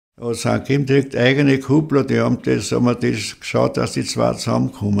Es gibt direkt eigene Kuppler, die haben das geschaut, dass die zwei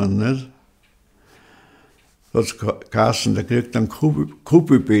zusammenkommen. Nicht? Das Kassen, der kriegt dann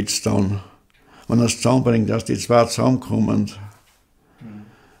Kuppelpetz dann, wenn er es zusammenbringt, dass die zwei zusammenkommen.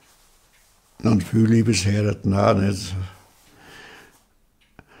 Und viele Liebesheiraten auch nicht.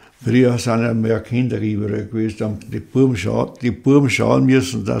 Früher sind ja mehr Kinder überall gewesen. Die Buben schauen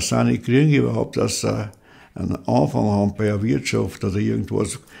müssen, dass sie nicht kriegen überhaupt, dass sie einen Anfang haben bei der Wirtschaft oder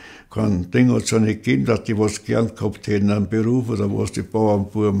irgendwas. Kein Ding hat es ja nicht gegeben, dass die was gelernt gehabt hätten, einen Beruf oder was, die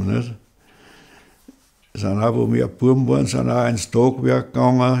Bauernbuben, nicht? Sind auch, wo wir Buben waren, sind auch ins Tagwerk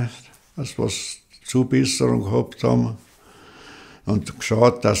gegangen, dass was Zubesserung gehabt haben. Und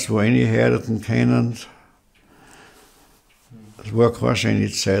geschaut, dass wir eine heiraten können. Das war keine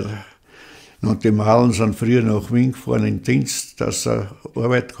schöne Zeit. Und die Malen sind früher nach Wien gefahren in den Dienst, dass sie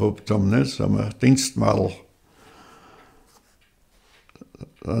Arbeit gehabt haben, nicht? Sagen wir Dienstmadel.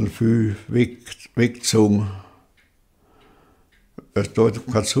 Dann viel weggezogen, weil sie dort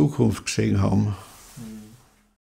keine Zukunft gesehen haben.